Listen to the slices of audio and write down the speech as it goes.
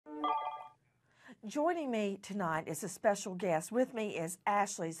Joining me tonight is a special guest. With me is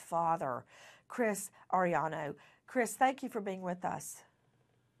Ashley's father, Chris Ariano. Chris, thank you for being with us.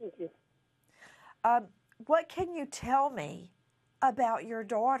 Thank you. What can you tell me about your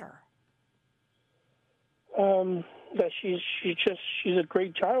daughter? That she's a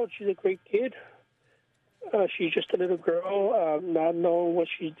great child. She's a great kid. She's just a little girl, not knowing what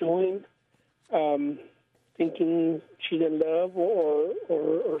she's doing, thinking she's in love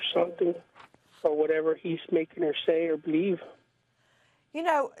or something, or whatever he's making her say or believe. You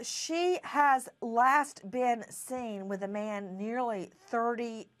know, she has last been seen with a man nearly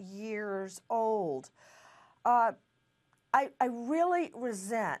 30 years old. I really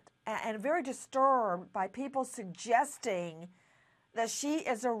resent and very disturbed by people suggesting that she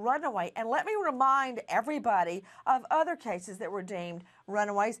is a runaway. And let me remind everybody of other cases that were deemed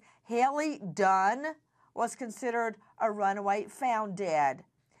runaways. Haley Dunn was considered a runaway, found dead.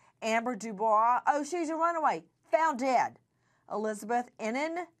 Amber Dubois, oh, she's a runaway, found dead. Elizabeth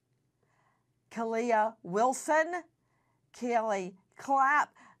Innan, Kalia Wilson, Kelly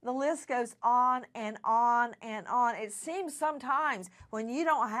Clapp. The list goes on and on and on. It seems sometimes when you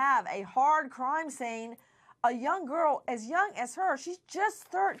don't have a hard crime scene, a young girl as young as her, she's just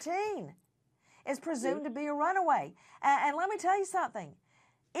 13, is presumed to be a runaway. And let me tell you something.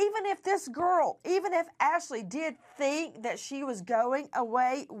 Even if Ashley did think that she was going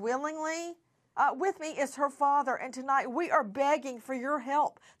away willingly, with me is her father, and tonight we are begging for your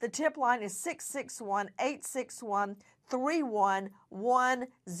help. The tip line is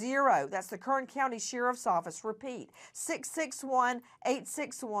 661-861-3110. That's the Kern County Sheriff's Office. Repeat,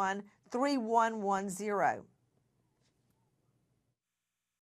 661-861-3110.